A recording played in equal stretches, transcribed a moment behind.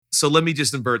So let me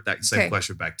just invert that same Okay.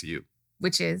 question back to you,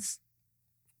 Which is?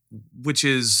 which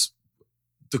is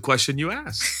the question you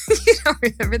asked. You don't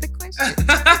remember the question.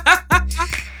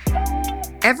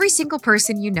 Every single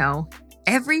person you know,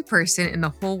 every person in the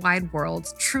whole wide world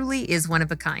truly is one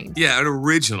of a kind. Yeah, an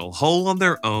original, whole on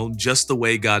their own, just the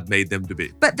way God made them to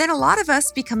be. But then a lot of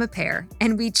us become a pair,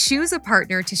 and we choose a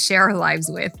partner to share our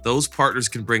lives with. Those partners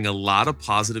can bring a lot of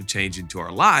positive change into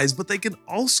our lives, but they can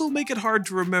also make it hard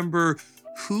to remember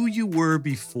who you were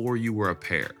before you were a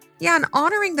pair. Yeah, and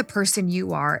honoring the person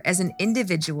you are as an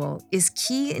individual is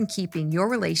key in keeping your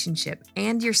relationship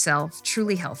and yourself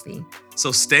truly healthy.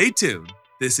 So stay tuned.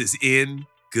 This is In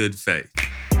Good Faith.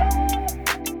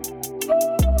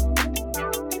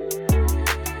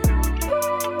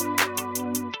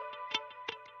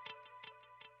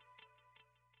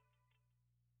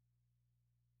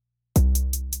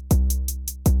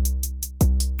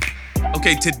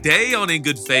 Okay, today on In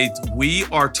Good Faith, we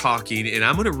are talking, and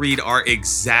I'm going to read our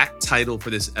exact title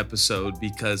for this episode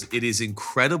because it is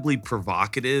incredibly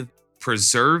provocative: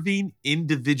 preserving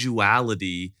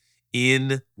individuality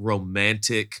in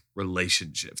romantic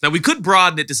relationships. Now, we could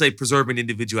broaden it to say preserving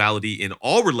individuality in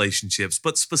all relationships,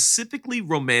 but specifically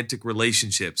romantic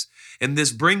relationships. And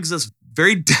this brings us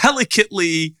very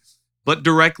delicately, but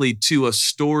directly to a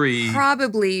story.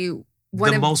 Probably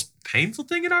The most painful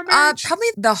thing in our marriage? Probably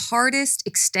the hardest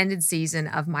extended season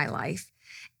of my life.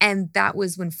 And that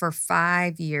was when for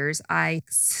 5 years, I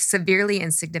severely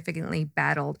and significantly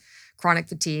battled chronic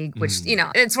fatigue, which,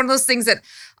 it's one of those things that,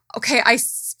 okay, I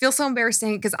feel so embarrassed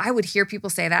saying it because I would hear people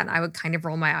say that and I would kind of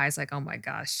roll my eyes like, oh my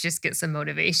gosh, just get some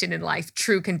motivation in life.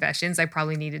 True confessions. I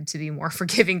probably needed to be more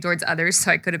forgiving towards others,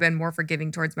 so I could have been more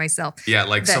forgiving towards myself. Yeah,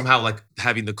 like somehow like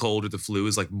having the cold or the flu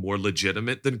is like more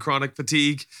legitimate than chronic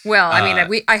fatigue. Well, I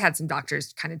mean, I had some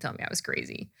doctors kind of tell me I was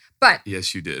crazy. But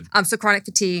yes, you did. So chronic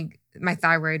fatigue, my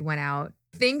thyroid went out.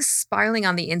 Things spiraling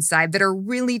on the inside that are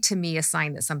really, to me, a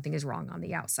sign that something is wrong on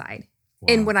the outside.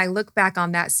 Wow. And when I look back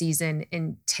on that season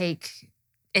and take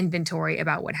inventory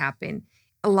about what happened,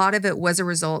 a lot of it was a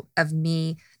result of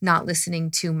me not listening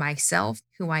to myself,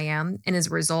 who I am, and as a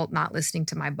result, not listening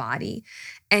to my body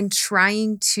and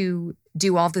trying to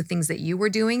do all the things that you were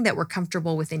doing that were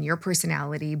comfortable within your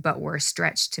personality, but were a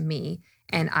stretch to me.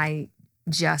 And I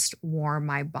just wore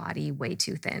my body way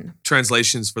too thin.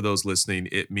 Translations for those listening,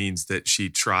 it means that she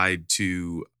tried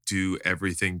to do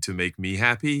everything to make me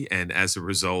happy, and as a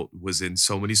result was in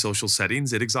so many social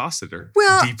settings it exhausted her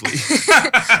deeply.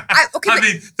 I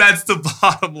mean, that's the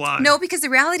bottom line. No, because the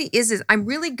reality is I'm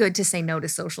really good to say no to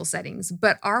social settings,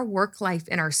 but our work life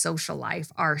and our social life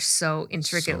are so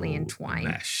intricately entwined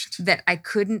meshed that I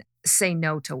couldn't say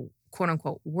no to quote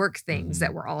unquote work things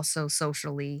that were also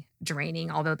socially draining,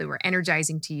 although they were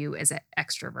energizing to you as an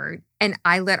extrovert. And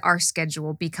I let our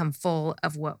schedule become full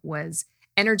of what was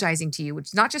energizing to you, which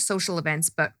is not just social events,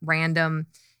 but random,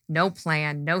 no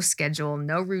plan, no schedule,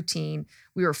 no routine.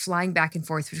 We were flying back and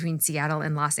forth between Seattle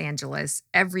and Los Angeles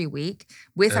every week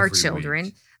with our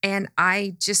children. And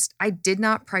I did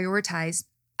not prioritize.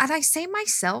 And I say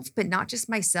myself, but not just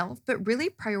myself, but really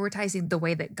prioritizing the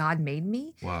way that God made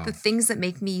me, the things that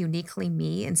make me uniquely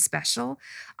me and special.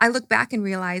 I look back and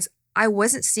realize I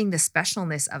wasn't seeing the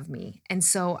specialness of me. And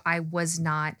so I was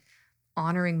not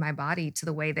honoring my body to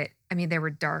the way that, there were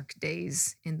dark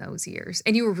days in those years.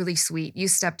 And you were really sweet. You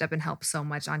stepped up and helped so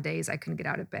much on days I couldn't get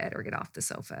out of bed or get off the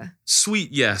sofa. Sweet,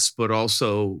 yes, but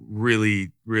also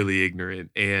really, really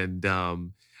ignorant. And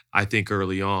I think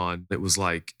early on, it was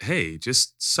like, hey,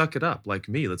 just suck it up like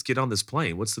me. Let's get on this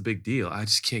plane. What's the big deal? I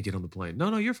just can't get on the plane.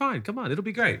 No, you're fine. Come on. It'll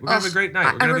be great. We're going to have a great night.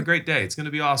 We're going to have a great day. It's going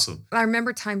to be awesome. I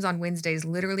remember times on Wednesdays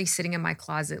literally sitting in my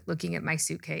closet looking at my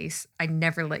suitcase. I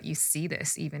never let you see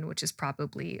this even, which is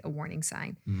probably a warning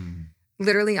sign.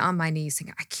 Literally on my knees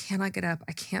saying, I cannot get up.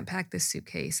 I can't pack this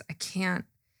suitcase. I can't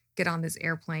get on this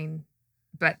airplane.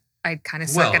 But I'd kind of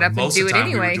suck it up and do it anyway. Most of the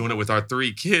time we were doing it with our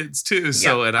 3 kids too.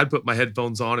 So, and I'd put my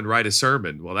headphones on and write a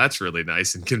sermon. Well, that's really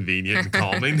nice and convenient and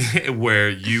calming where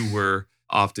you were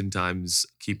oftentimes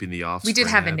keeping the offspring. We did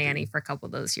have a nanny for a couple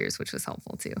of those years, which was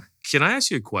helpful too. Can I ask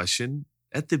you a question?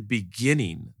 At the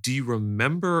beginning, do you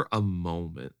remember a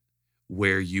moment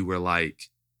where you were like,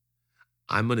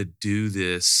 I'm going to do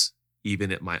this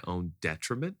even at my own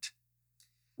detriment?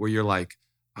 Where you're like,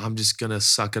 I'm just going to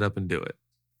suck it up and do it?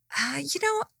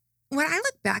 When I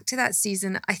look back to that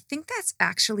season, I think that's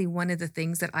actually one of the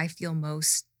things that I feel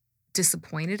most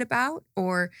disappointed about,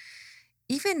 or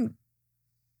even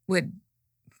would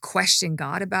question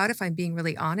God about, if I'm being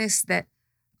really honest, that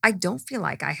I don't feel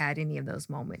like I had any of those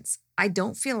moments. I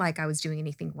don't feel like I was doing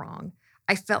anything wrong.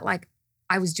 I felt like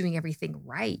I was doing everything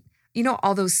right. You know,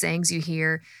 all those sayings you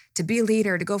hear to be a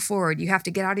leader, to go forward, you have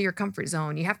to get out of your comfort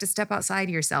zone. You have to step outside of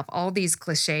yourself. All these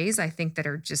cliches, I think, that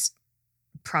are just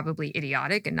probably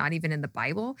idiotic and not even in the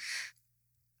Bible.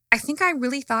 I think I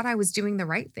really thought I was doing the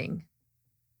right thing,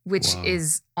 which Wow.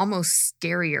 is almost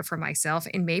scarier for myself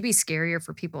and maybe scarier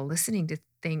for people listening to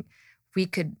think we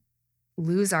could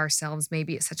lose ourselves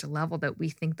maybe at such a level that we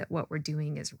think that what we're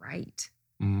doing is right.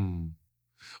 Mm.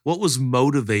 What was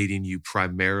motivating you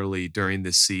primarily during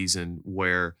this season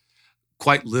where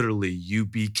quite literally you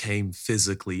became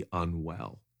physically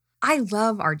unwell? I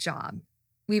love our job.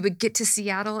 We would get to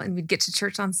Seattle and we'd get to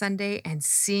church on Sunday and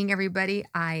seeing everybody.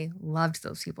 I loved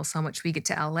those people so much. We get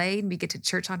to LA and we get to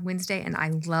church on Wednesday, and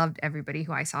I loved everybody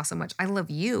who I saw so much. I love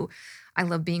you. I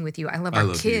love being with you. I love I our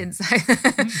love you. kids.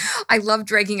 I love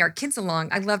dragging our kids along.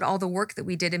 I loved all the work that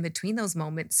we did in between those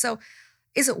moments. So,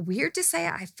 is it weird to say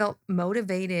I felt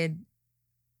motivated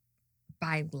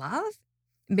by love?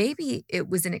 Maybe it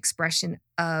was an expression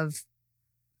of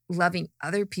loving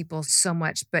other people so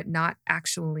much, but not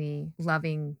actually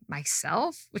loving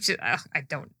myself, which is, I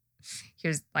don't.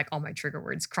 Here's like all my trigger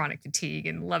words: chronic fatigue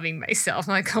and loving myself.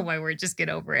 I'm like, oh my word, just get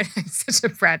over it. I'm such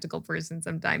a practical person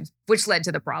sometimes, which led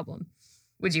to the problem.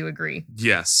 Would you agree?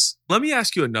 Yes. Let me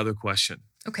ask you another question.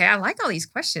 Okay, I like all these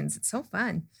questions. It's so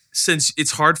fun. Since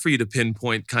it's hard for you to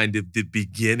pinpoint kind of the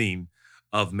beginning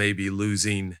of maybe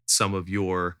losing some of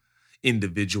your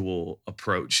individual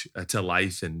approach to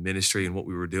life and ministry and what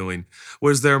we were doing,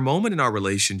 was there a moment in our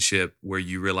relationship where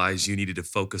you realized you needed to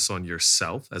focus on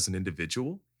yourself as an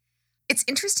individual? It's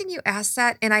interesting you asked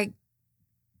that, and I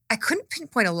couldn't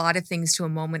pinpoint a lot of things to a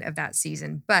moment of that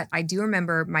season, but I do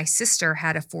remember my sister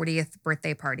had a 40th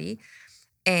birthday party.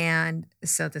 And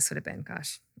so this would have been,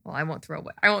 gosh, well, I won't throw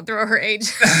her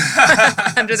age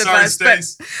under the Sorry, bus, but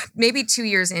Stace. maybe 2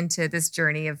 years into this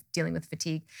journey of dealing with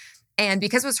fatigue. And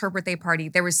because it was her birthday party,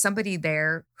 there was somebody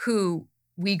there who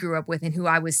we grew up with and who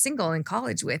I was single in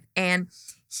college with. And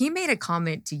he made a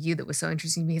comment to you that was so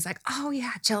interesting to me. He's like, oh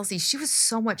yeah, Chelsea, she was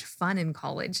so much fun in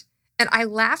college. And I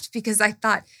laughed because I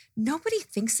thought, nobody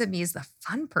thinks of me as the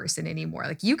fun person anymore.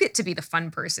 Like, you get to be the fun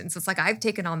person. So it's like I've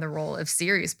taken on the role of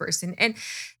serious person. And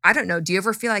I don't know, do you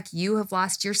ever feel like you have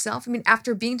lost yourself? I mean,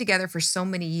 after being together for so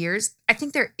many years, I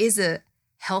think there is a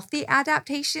healthy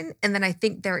adaptation. And then I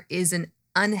think there is an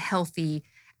unhealthy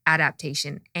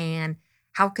adaptation. And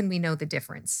how can we know the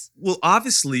difference? Well,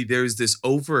 obviously, there's this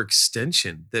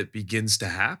overextension that begins to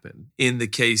happen. In the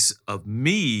case of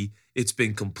me, it's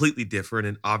been completely different.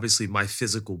 And obviously, my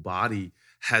physical body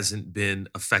hasn't been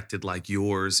affected like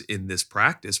yours in this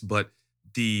practice. But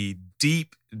the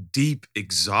deep, deep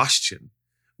exhaustion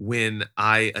when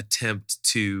I attempt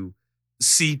to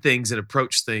see things and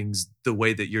approach things the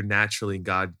way that your naturally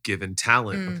God given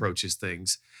talent Mm, approaches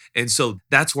things. And so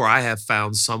that's where I have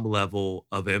found some level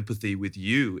of empathy with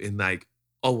you in like,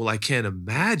 oh, well, I can't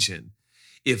imagine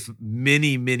if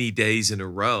many, many days in a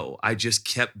row I just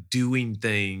kept doing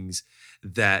things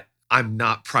that I'm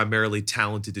not primarily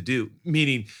talented to do.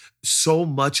 Meaning, so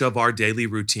much of our daily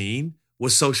routine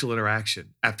was social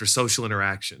interaction after social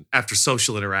interaction after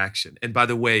social interaction. And by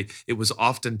the way, it was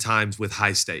oftentimes with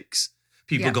high stakes.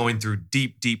 People yep. going through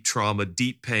deep, deep trauma,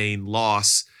 deep pain,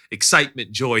 loss,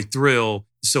 excitement, joy, thrill.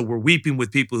 So we're weeping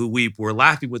with people who weep. We're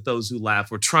laughing with those who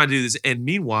laugh. We're trying to do this. And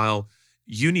meanwhile,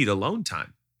 you need alone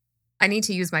time. I need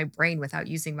to use my brain without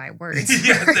using my words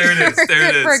Yeah, there it is. There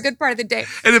it for a is. good part of the day.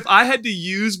 And if I had to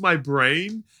use my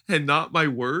brain and not my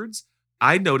words,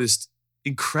 I noticed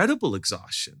incredible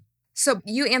exhaustion. So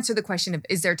you answer the question of,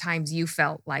 is there times you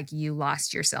felt like you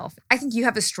lost yourself? I think you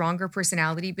have a stronger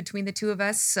personality between the two of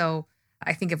us. So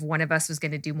I think if one of us was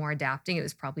going to do more adapting, it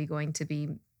was probably going to be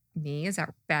me. Is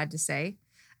that bad to say?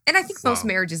 And I think most Wow.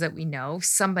 marriages that we know,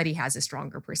 somebody has a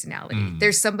stronger personality. Mm.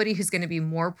 There's somebody who's going to be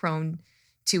more prone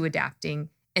to adapting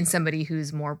and somebody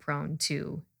who's more prone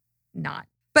to not.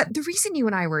 But the reason you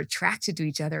and I were attracted to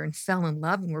each other and fell in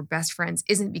love and we're best friends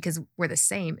isn't because we're the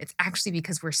same. It's actually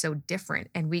because we're so different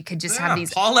and we could just have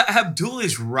these Paula Abdul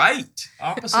is right.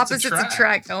 opposites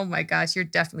attract. Oh my gosh, you're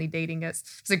definitely dating us.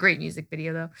 It's a great music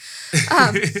video though.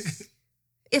 Um,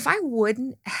 if I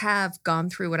wouldn't have gone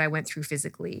through what I went through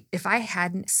physically, if I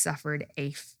hadn't suffered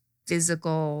a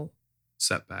physical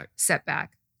Setback.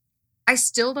 setback, I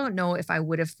still don't know if I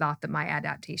would have thought that my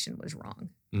adaptation was wrong.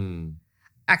 Mm.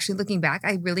 Actually, looking back,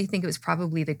 I really think it was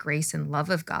probably the grace and love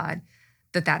of God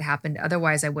that happened.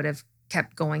 Otherwise, I would have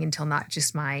kept going until not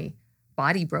just my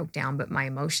body broke down, but my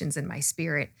emotions and my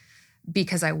spirit,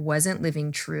 because I wasn't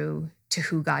living true to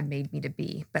who God made me to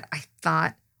be. But I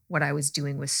thought what I was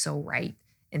doing was so right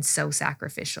and so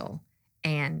sacrificial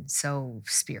and so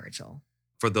spiritual.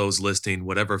 for those listening,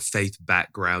 whatever faith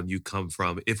background you come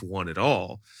from, if one at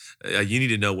all, you need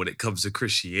to know when it comes to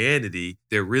Christianity,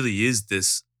 there really is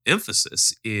this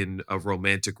emphasis in a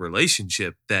romantic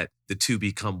relationship that the two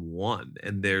become one.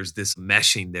 And there's this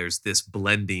meshing, there's this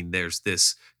blending, there's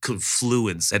this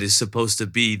confluence that is supposed to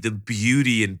be the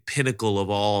beauty and pinnacle of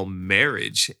all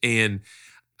marriage. And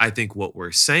I think what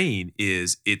we're saying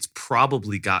is it's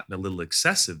probably gotten a little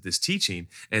excessive, this teaching,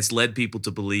 and it's led people to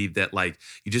believe that like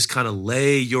you just kind of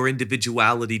lay your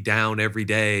individuality down every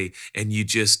day and you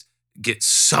just get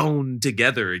sewn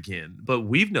together again. But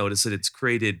we've noticed that it's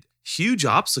created huge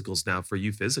obstacles now for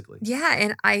you physically. Yeah.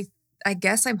 And I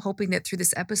guess I'm hoping that through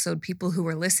this episode, people who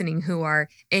are listening, who are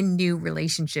in new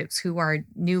relationships, who are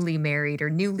newly married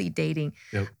or newly dating,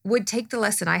 would take the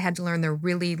lesson I had to learn the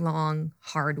really long,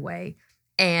 hard way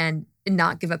and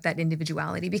not give up that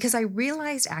individuality. Because I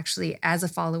realized actually, as a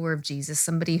follower of Jesus,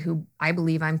 somebody who I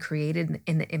believe I'm created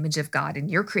in the image of God and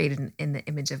you're created in the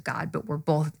image of God, but we're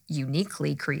both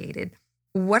uniquely created.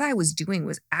 What I was doing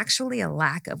was actually a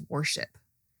lack of worship.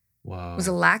 Wow. It was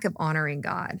a lack of honoring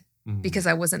God because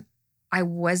I wasn't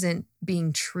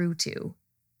being true to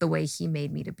the way he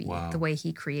made me to be, the way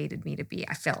he created me to be.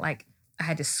 I felt like I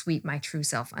had to sweep my true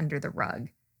self under the rug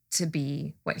to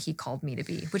be what he called me to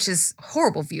be, which is a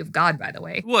horrible view of God, by the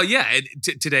way. Well, yeah.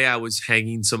 Today I was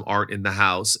hanging some art in the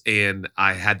house and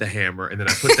I had the hammer and then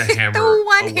I put the hammer The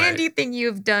one away. handy thing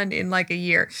you've done in like a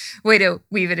year. Way to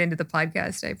weave it into the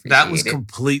podcast. I appreciate That was it.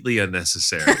 completely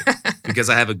unnecessary because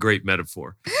I have a great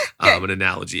metaphor, an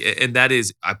analogy. And that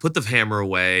is I put the hammer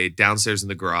away downstairs in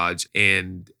the garage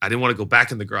and I didn't want to go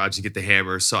back in the garage and get the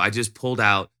hammer. So I just pulled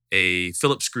out a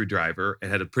Phillips screwdriver. It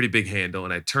had a pretty big handle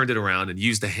and I turned it around and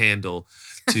used the handle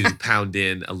to pound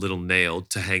in a little nail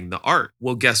to hang the art.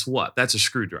 Well, guess what? That's a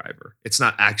screwdriver. It's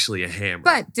not actually a hammer.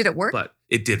 But did it work? But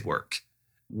it did work.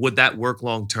 Would that work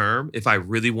long term if I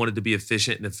really wanted to be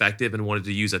efficient and effective and wanted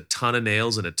to use a ton of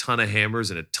nails and a ton of hammers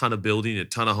and a ton of building and a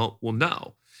ton of home? Well,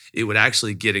 no. It would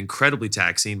actually get incredibly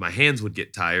taxing. My hands would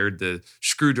get tired. The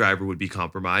screwdriver would be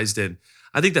compromised. And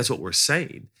I think that's what we're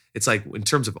saying. It's like in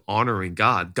terms of honoring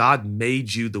God, God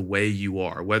made you the way you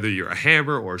are, whether you're a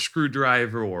hammer or a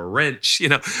screwdriver or a wrench,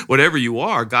 whatever you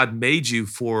are, God made you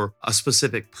for a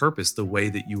specific purpose, the way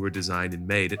that you were designed and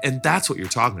made. And that's what you're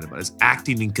talking about, is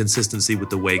acting in consistency with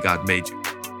the way God made you.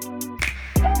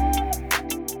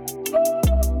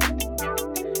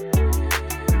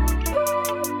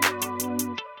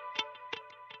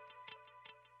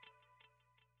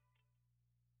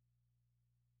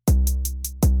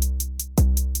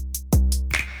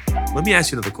 Let me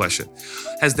ask you another question.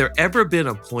 Has there ever been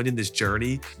a point in this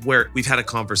journey where we've had a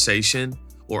conversation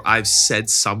or I've said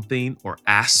something or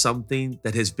asked something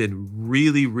that has been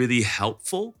really, really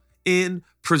helpful in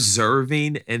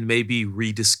preserving and maybe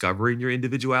rediscovering your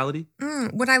individuality?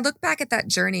 When I look back at that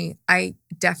journey, I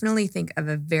definitely think of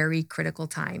a very critical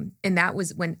time. And that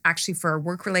was when actually for a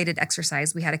work-related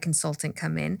exercise, we had a consultant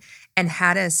come in and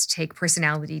had us take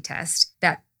personality tests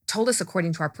that told us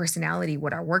according to our personality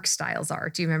what our work styles are.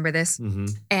 Do you remember this? Mm-hmm.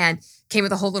 And came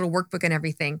with a whole little workbook and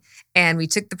everything. And we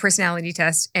took the personality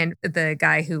test and the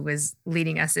guy who was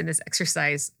leading us in this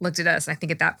exercise looked at us. I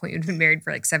think at that point we'd been married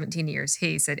for like 17 years.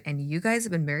 He said, and you guys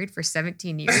have been married for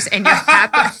 17 years and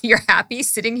you're happy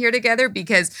sitting here together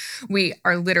because we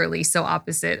are literally so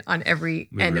opposite on every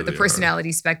end of the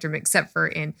personality spectrum, except for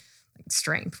in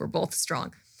strength. We're both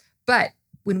strong. But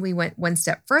when we went one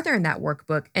step further in that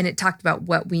workbook and it talked about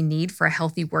what we need for a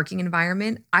healthy working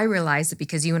environment, I realized that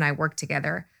because you and I work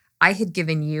together, I had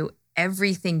given you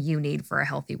everything you need for a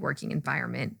healthy working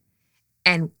environment.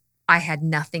 And I had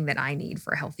nothing that I need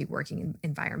for a healthy working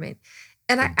environment.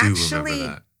 And I actually,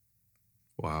 remember that.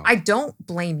 Wow. I don't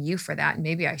blame you for that.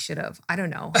 Maybe I should have. I don't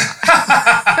know.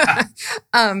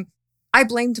 I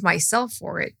blamed myself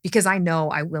for it because I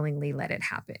know I willingly let it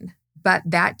happen. But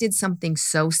that did something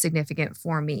so significant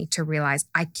for me to realize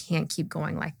I can't keep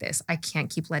going like this. I can't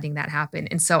keep letting that happen.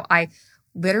 And so I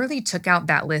literally took out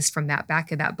that list from that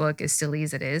back of that book, as silly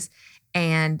as it is,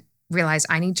 and realized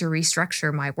I need to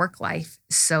restructure my work life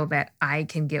so that I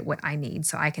can get what I need,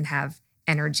 so I can have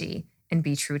energy and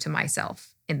be true to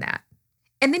myself in that.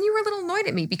 And then you were a little annoyed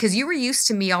at me because you were used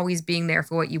to me always being there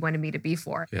for what you wanted me to be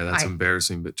for. Yeah, that's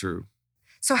embarrassing, but true.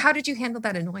 So how did you handle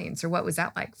that annoyance, or what was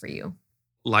that like for you?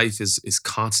 Life is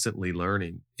constantly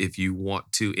learning. If you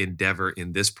want to endeavor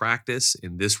in this practice,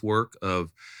 in this work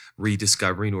of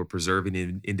rediscovering or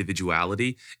preserving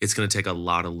individuality, it's going to take a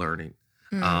lot of learning.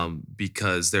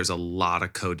 because there's a lot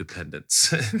of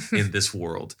codependence in this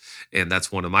world. And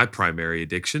that's one of my primary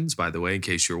addictions, by the way, in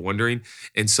case you're wondering.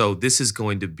 And so this is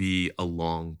going to be a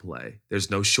long play. There's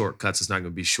no shortcuts. It's not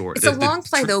going to be short. It's a long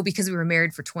play, though, because we were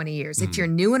married for 20 years. If you're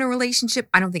new in a relationship,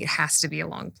 I don't think it has to be a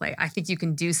long play. I think you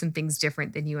can do some things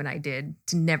different than you and I did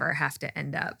to never have to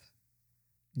end up.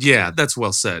 Yeah, that's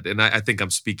well said. And I think I'm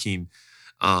speaking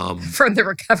from the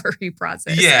recovery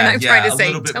process. Yeah, and I'm trying to a say,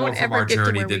 little bit more don't from ever our get to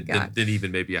journey where we got. than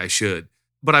even maybe I should.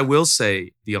 But I will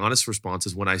say the honest response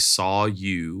is when I saw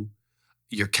you,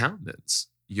 your countenance,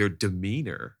 your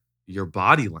demeanor, your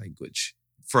body language,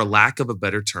 for lack of a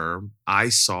better term, I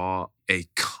saw a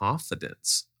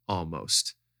confidence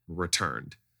almost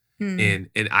returned. And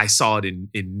I saw it in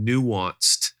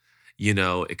nuanced,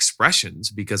 expressions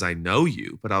because I know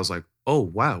you. But I was like, oh,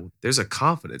 wow, there's a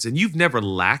confidence. And you've never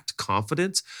lacked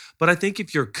confidence. But I think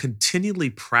if you're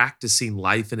continually practicing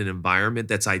life in an environment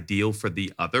that's ideal for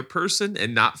the other person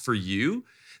and not for you,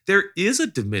 there is a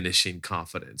diminishing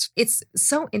confidence. It's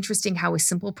so interesting how a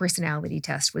simple personality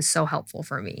test was so helpful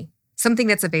for me. Something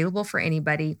that's available for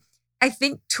anybody. I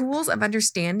think tools of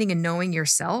understanding and knowing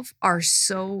yourself are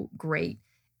so great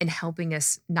in helping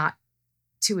us not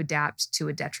to adapt to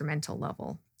a detrimental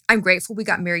level. I'm grateful we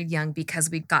got married young because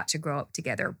we got to grow up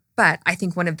together. But I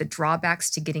think one of the drawbacks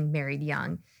to getting married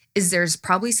young is there's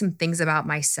probably some things about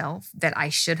myself that I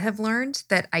should have learned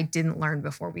that I didn't learn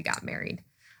before we got married.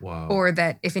 Wow. Or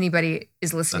that if anybody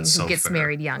is listening That's who so gets fair.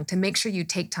 married young, to make sure you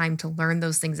take time to learn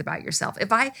those things about yourself.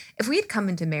 If we had come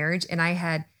into marriage and I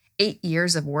had 8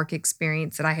 years of work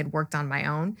experience that I had worked on my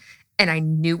own, and I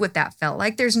knew what that felt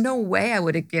like, there's no way I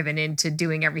would have given in to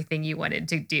doing everything you wanted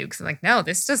to do. Because I'm like, no,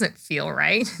 this doesn't feel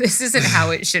right. This isn't how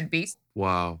it should be.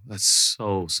 Wow, that's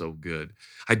so good.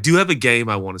 I do have a game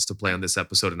I want us to play on this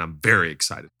episode, and I'm very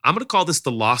excited. I'm going to call this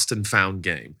the Lost and Found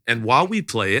game. And while we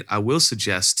play it, I will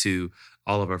suggest to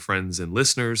all of our friends and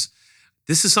listeners,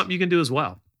 this is something you can do as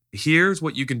well. Here's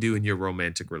what you can do in your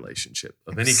romantic relationship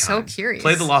of any kind. So curious.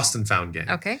 Play the Lost and Found game.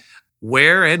 Okay.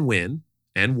 Where and when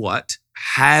and what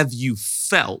have you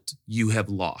felt you have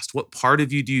lost? What part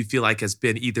of you do you feel like has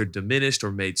been either diminished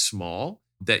or made small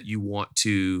that you want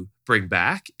to bring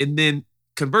back? And then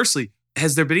conversely,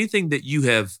 has there been anything that you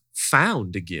have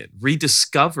found again,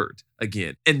 rediscovered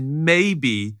again? And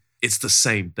maybe it's the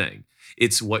same thing.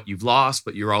 It's what you've lost,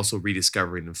 but you're also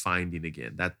rediscovering and finding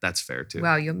again. That's fair too.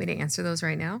 Wow, you want me to answer those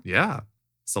right now? Yeah.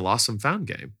 It's the Lost and Found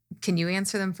game. Can you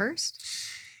answer them first?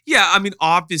 Yeah, I mean,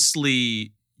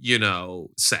 obviously,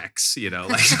 sex, like, no,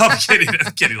 I'm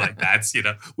kidding, like that's,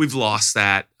 we've lost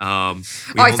that. I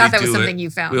thought that was something you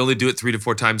found. We only do it 3 to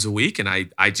 4 times a week. And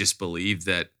I just believe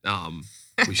that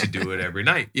we should do it every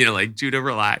night, like Judah,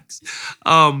 relax.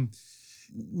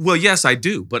 Well, yes, I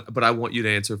do. But I want you to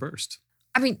answer first.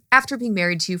 I mean, after being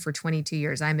married to you for 22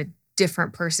 years, I'm a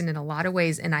different person in a lot of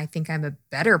ways. And I think I'm a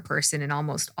better person in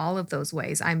almost all of those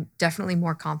ways. I'm definitely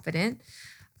more confident.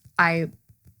 I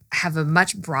have a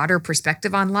much broader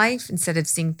perspective on life. Instead of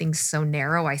seeing things so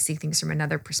narrow, I see things from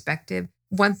another perspective.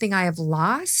 One thing I have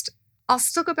lost, I'll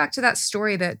still go back to that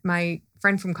story that my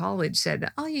friend from college said,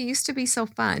 oh, you used to be so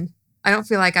fun. I don't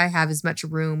feel like I have as much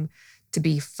room to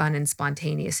be fun and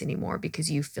spontaneous anymore because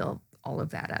you fill all of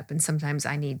that up. And sometimes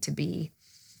I need to be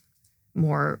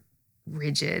more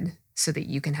rigid so that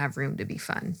you can have room to be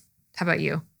fun. How about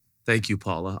you? Thank you,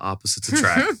 Paula. Opposites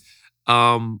attract.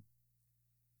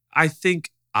 I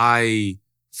think I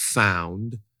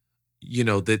found,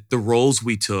 that the roles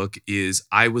we took is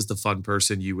I was the fun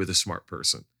person, you were the smart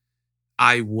person.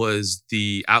 I was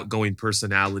the outgoing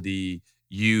personality,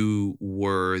 you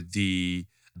were the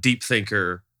deep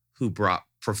thinker who brought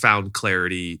profound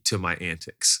clarity to my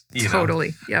antics.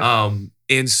 Totally. Yeah.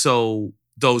 And so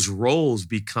those roles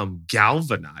become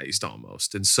galvanized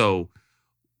almost. And so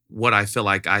what I feel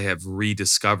like I have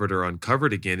rediscovered or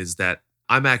uncovered again is that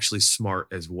I'm actually smart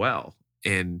as well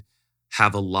and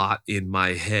have a lot in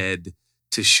my head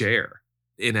to share.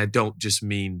 And I don't just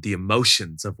mean the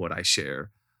emotions of what I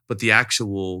share, but the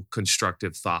actual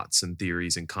constructive thoughts and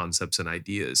theories and concepts and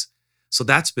ideas. So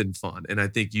that's been fun. And I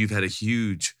think you've had a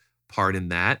huge part in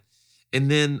that.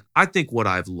 And then I think what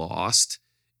I've lost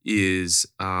is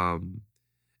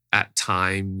at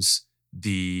times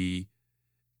the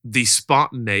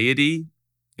spontaneity,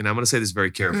 and I'm going to say this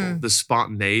very careful, the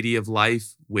spontaneity of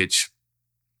life, which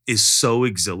is so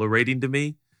exhilarating to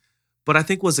me, but I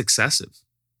think was excessive.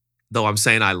 Though I'm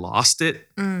saying I lost it,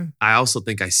 I also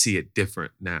think I see it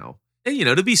different now. And,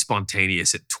 to be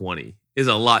spontaneous at 20 is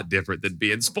a lot different than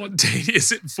being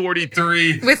spontaneous at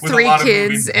 43 with 3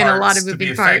 kids and a lot of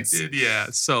moving parts. Yeah.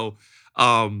 So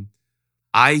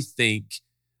I think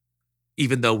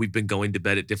even though we've been going to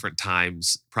bed at different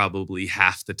times, probably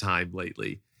half the time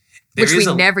lately. Which we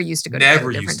never used to go to bed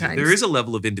at different times. There is a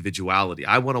level of individuality.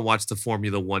 I want to watch the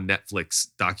Formula One Netflix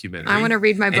documentary. I want to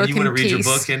read my book in peace. And you want to read your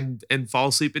book and fall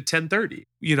asleep at 10:30.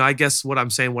 I guess what I'm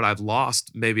saying, what I've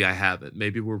lost, maybe I haven't.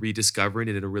 Maybe we're rediscovering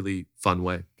it in a really fun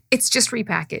way. It's just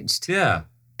repackaged. Yeah.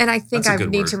 And I think I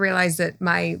need to realize that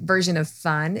my version of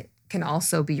fun can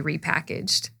also be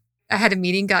repackaged. I had a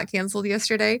meeting got canceled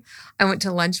yesterday. I went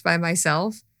to lunch by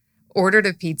myself, ordered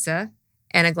a pizza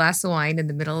and a glass of wine in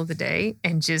the middle of the day.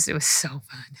 And it was so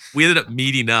fun. We ended up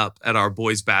meeting up at our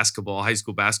boys' high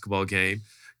school basketball game,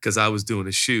 because I was doing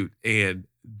a shoot. And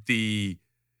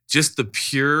just the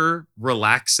pure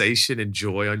relaxation and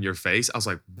joy on your face. I was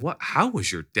like, what? How was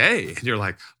your day? And you're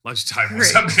like, lunchtime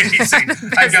was amazing.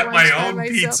 I got my own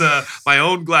pizza, my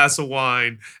own glass of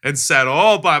wine, and sat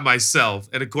all by myself.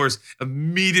 And of course,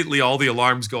 immediately all the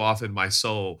alarms go off in my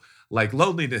soul. Like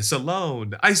loneliness,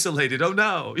 alone, isolated. Oh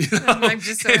no! I'm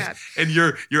just so happy. And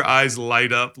your eyes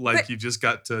light up like you just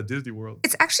got to Disney World.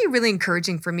 It's actually really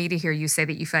encouraging for me to hear you say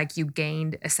that you feel like you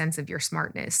gained a sense of your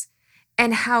smartness,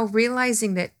 and how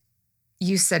realizing that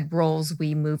you said roles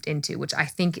we moved into, which I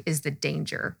think is the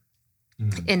danger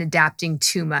in adapting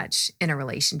too much in a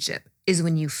relationship, is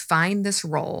when you find this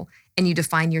role and you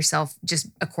define yourself just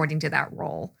according to that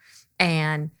role,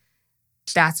 and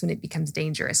that's when it becomes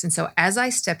dangerous. And so as I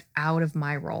stepped out of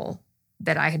my role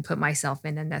that I had put myself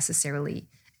in unnecessarily,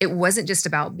 it wasn't just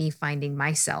about me finding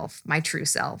myself, my true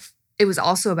self. It was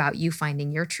also about you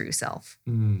finding your true self,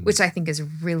 which I think is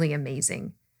really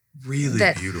amazing. Really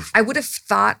beautiful. I would have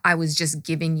thought I was just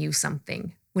giving you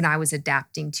something when I was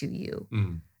adapting to you.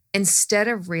 Instead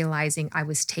of realizing I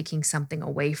was taking something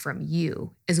away from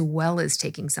you as well as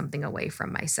taking something away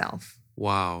from myself.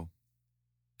 Wow.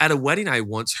 At a wedding, I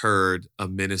once heard a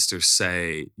minister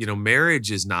say,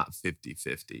 marriage is not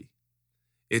 50-50.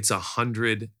 It's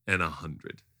 100 and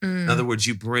 100. In other words,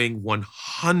 you bring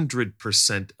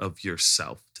 100% of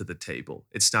yourself to the table.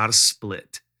 It's not a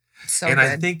split.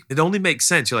 I think it only makes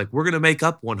sense. You're like, we're going to make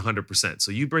up 100%.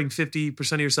 So you bring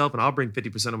 50% of yourself and I'll bring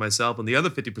 50% of myself. And the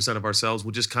other 50% of ourselves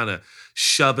we'll just kind of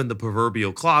shove in the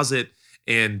proverbial closet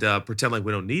and pretend like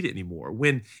we don't need it anymore,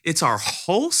 when it's our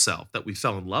whole self that we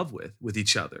fell in love with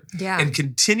each other. Yeah. And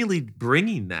continually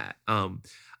bringing that.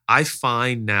 I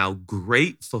find now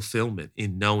great fulfillment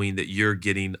in knowing that you're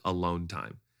getting alone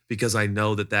time, because I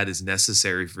know that that is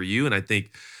necessary for you. And I think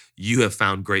you have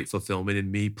found great fulfillment in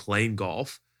me playing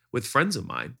golf with friends of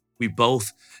mine. We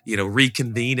both,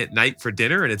 reconvene at night for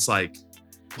dinner, and it's like,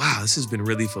 wow, this has been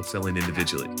really fulfilling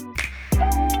individually.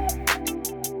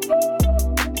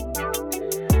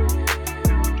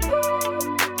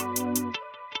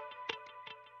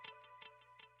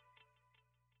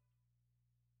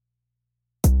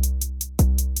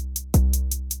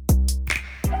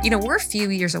 We're a few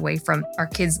years away from our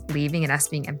kids leaving and us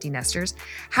being empty nesters.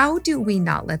 How do we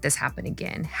not let this happen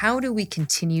again? How do we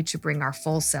continue to bring our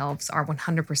full selves, our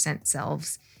 100%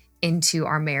 selves into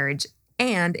our marriage?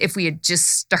 And if we had just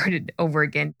started over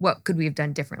again, what could we have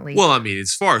done differently? Well,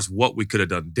 as far as what we could have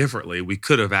done differently, we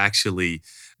could have actually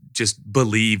just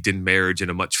believed in marriage in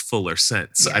a much fuller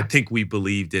sense. Yeah. I think we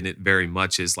believed in it very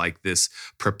much as like this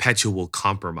perpetual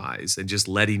compromise and just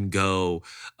letting go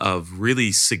of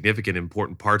really significant,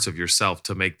 important parts of yourself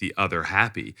to make the other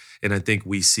happy. And I think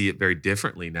we see it very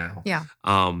differently now. Yeah.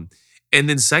 And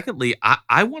then secondly,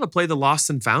 I want to play the lost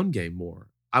and found game more.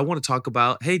 I want to talk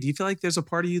about, hey, do you feel like there's a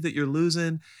part of you that you're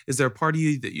losing? Is there a part of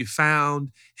you that you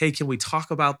found? Hey, can we talk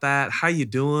about that? How you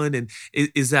doing? And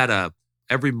is that a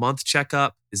every month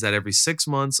checkup? Is that every 6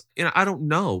 months? I don't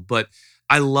know, but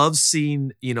I love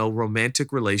seeing,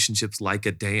 romantic relationships like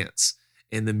a dance,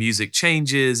 and the music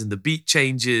changes and the beat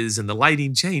changes and the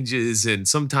lighting changes. And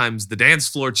sometimes the dance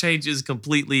floor changes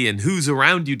completely and who's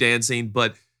around you dancing,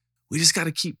 but we just got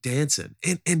to keep dancing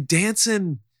and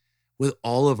dancing with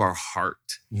all of our heart,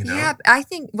 Yeah, I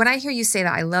think when I hear you say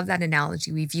that, I love that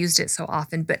analogy. We've used it so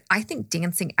often, but I think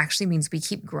dancing actually means we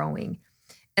keep growing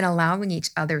and allowing each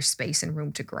other space and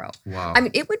room to grow. Wow.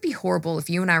 It would be horrible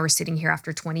if you and I were sitting here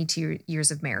after 22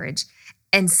 years of marriage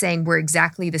and saying we're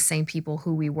exactly the same people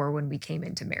who we were when we came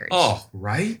into marriage. Oh,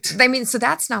 right. So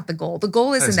that's not the goal. The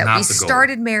goal isn't that we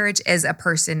started marriage as a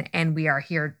person and we are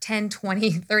here 10,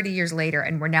 20, 30 years later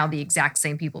and we're now the exact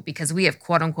same people because we have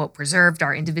quote unquote preserved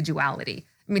our individuality.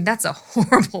 That's a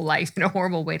horrible life and a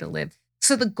horrible way to live.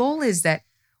 So the goal is that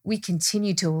we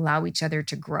continue to allow each other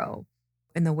to grow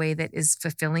in the way that is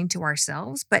fulfilling to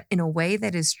ourselves, but in a way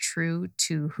that is true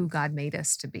to who God made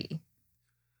us to be.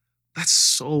 That's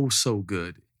so, so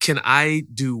good. Can I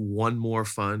do one more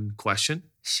fun question?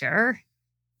 Sure.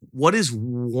 What is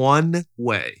one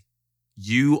way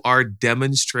You are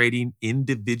demonstrating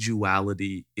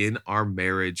individuality in our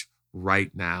marriage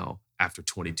right now after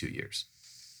 22 years.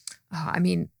 I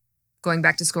mean, going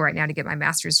back to school right now to get my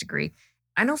master's degree,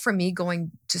 I know for me,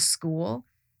 going to school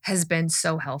has been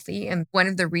so healthy. And one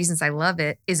of the reasons I love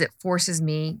it is it forces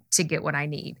me to get what I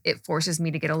need. It forces me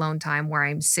to get alone time where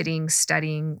I'm sitting,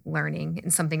 studying, learning,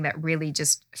 and something that really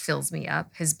just fills me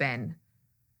up has been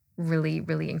really,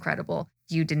 really incredible.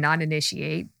 You did not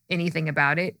initiate anything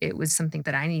about it. It was something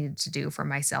that I needed to do for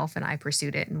myself, and I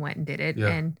pursued it and went and did it. Yeah.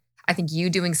 And I think you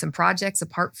doing some projects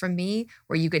apart from me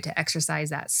where you get to exercise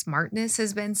that smartness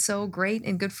has been so great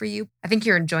and good for you. I think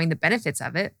you're enjoying the benefits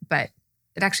of it, but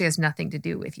it actually has nothing to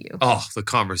do with you. Oh, the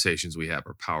conversations we have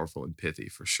are powerful and pithy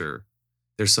for sure.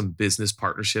 There's some business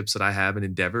partnerships that I have and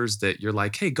endeavors that you're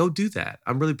like, hey, go do that.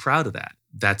 I'm really proud of that.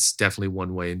 That's definitely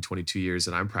one way in 22 years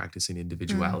that I'm practicing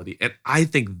individuality. And I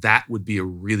think that would be a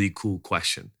really cool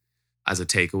question as a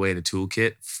takeaway and a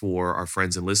toolkit for our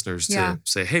friends and listeners to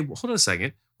say, hey, well, hold on a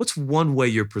second. What's one way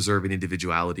you're preserving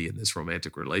individuality in this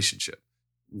romantic relationship?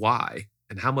 Why?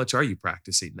 And how much are you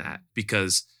practicing that?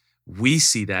 Because we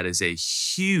see that as a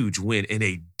huge win and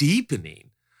a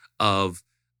deepening of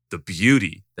the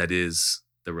beauty that is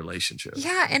the relationship.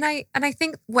 Yeah, and I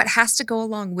think what has to go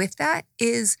along with that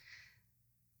is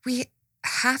we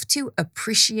have to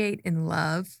appreciate and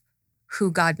love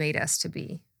who God made us to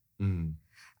be. Mm.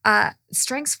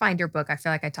 Strengths Finder book, I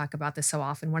feel like I talk about this so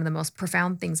often. One of the most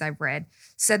profound things I've read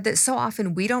said that so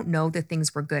often we don't know the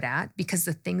things we're good at because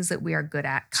the things that we are good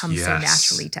at come so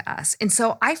naturally to us. And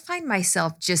so I find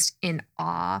myself just in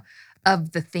awe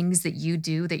of the things that you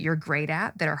do that you're great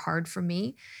at that are hard for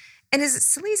me. And as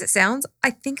silly as it sounds,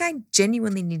 I think I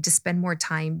genuinely need to spend more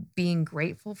time being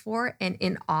grateful for and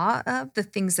in awe of the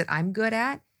things that I'm good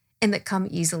at and that come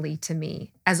easily to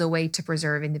me as a way to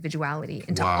preserve individuality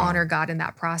and to honor God in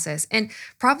that process. And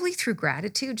probably through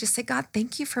gratitude, just say, God,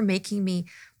 thank you for making me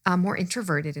more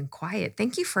introverted and quiet.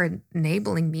 Thank you for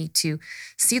enabling me to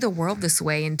see the world this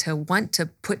way and to want to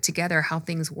put together how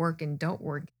things work and don't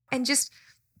work. And just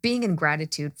being in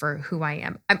gratitude for who I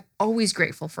am. I'm always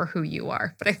grateful for who you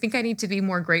are, but I think I need to be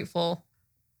more grateful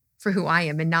for who I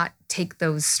am and not take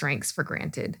those strengths for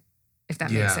granted, if that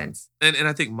makes sense. And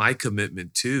I think my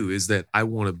commitment too is that I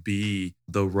want to be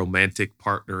the romantic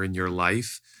partner in your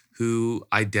life who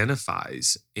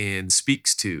identifies and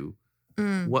speaks to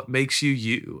what makes you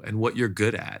you and what you're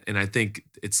good at. And I think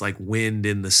it's like wind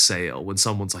in the sail when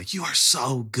someone's like, you are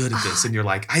so good at this. And you're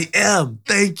like, I am.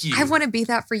 Thank you. I want to be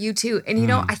that for you too. And you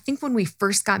know, I think when we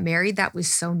first got married, that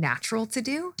was so natural to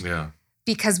do. Yeah.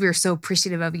 Because we were so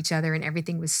appreciative of each other and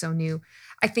everything was so new.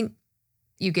 I think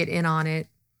you get in on it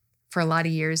for a lot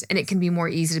of years and it can be more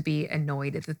easy to be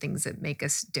annoyed at the things that make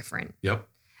us different. Yep.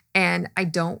 And I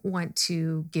don't want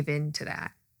to give in to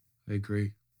that. I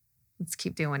agree. Let's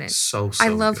keep doing it. So I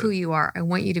love good. who you are. I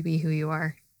want you to be who you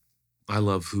are. I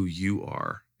love who you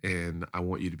are. And I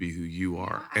want you to be who you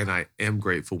are. And I am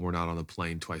grateful we're not on the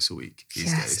plane twice a week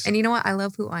these days. And you know what? I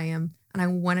love who I am. And I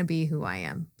want to be who I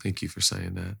am. Thank you for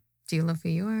saying that. Do you love who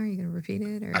you are? Are you going to repeat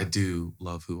it? Or? I do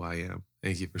love who I am.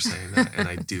 Thank you for saying that. And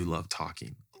I do love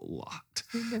talking a lot.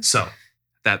 So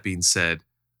that being said,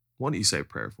 why don't you say a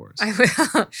prayer for us?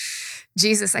 I will.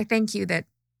 Jesus, I thank you that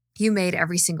you made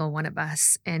every single one of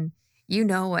us and you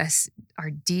know us, our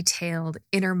detailed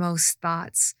innermost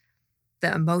thoughts,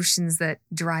 the emotions that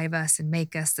drive us and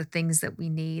make us the things that we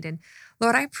need. And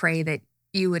Lord, I pray that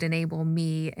you would enable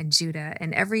me and Judah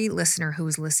and every listener who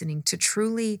is listening to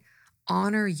truly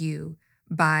honor you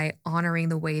by honoring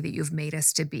the way that you've made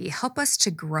us to be. Help us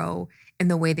to grow in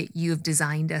the way that you've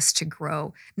designed us to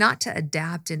grow, not to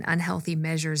adapt in unhealthy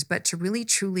measures, but to really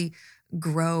truly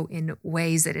grow in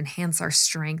ways that enhance our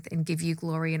strength and give you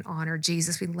glory and honor.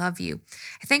 Jesus, we love you.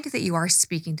 I thank you that you are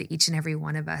speaking to each and every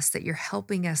one of us, that you're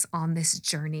helping us on this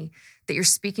journey, that you're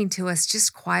speaking to us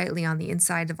just quietly on the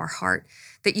inside of our heart,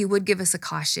 that you would give us a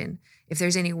caution if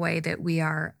there's any way that we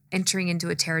are entering into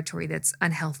a territory that's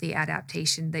unhealthy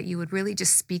adaptation, that you would really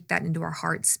just speak that into our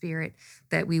heart spirit,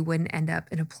 that we wouldn't end up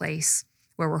in a place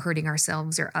where we're hurting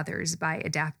ourselves or others by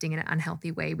adapting in an unhealthy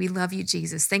way. We love you,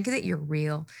 Jesus. Thank you that you're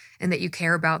real and that you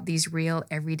care about these real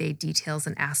everyday details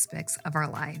and aspects of our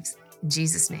lives. In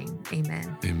Jesus' name,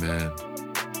 amen. Amen.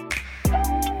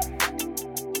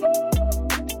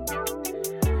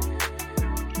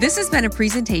 This has been a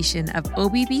presentation of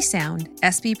OBB Sound,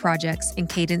 SB Projects, and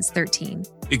Cadence 13.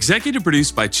 Executive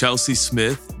produced by Chelsea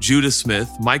Smith, Judah Smith,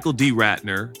 Michael D.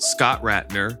 Ratner, Scott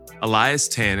Ratner, Elias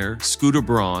Tanner, Scooter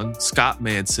Braun, Scott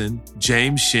Manson,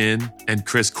 James Shin, and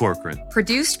Chris Corcoran.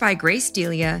 Produced by Grace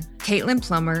Delia, Caitlin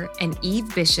Plummer and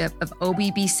Eve Bishop of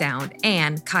OBB Sound,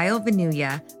 and Kyle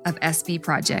Vanuya of SB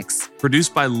Projects.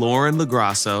 Produced by Lauren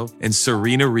Lagrasso and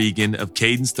Serena Regan of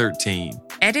Cadence 13.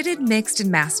 Edited, mixed,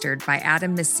 and mastered by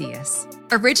Adam Macias.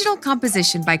 Original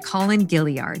composition by Colin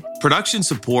Gilliard. Production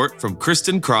support from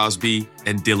Kristen Crosby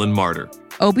and Dylan Martyr.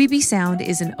 OBB Sound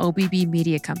is an OBB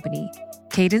media company.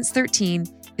 Cadence 13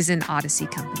 is an Odyssey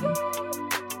company.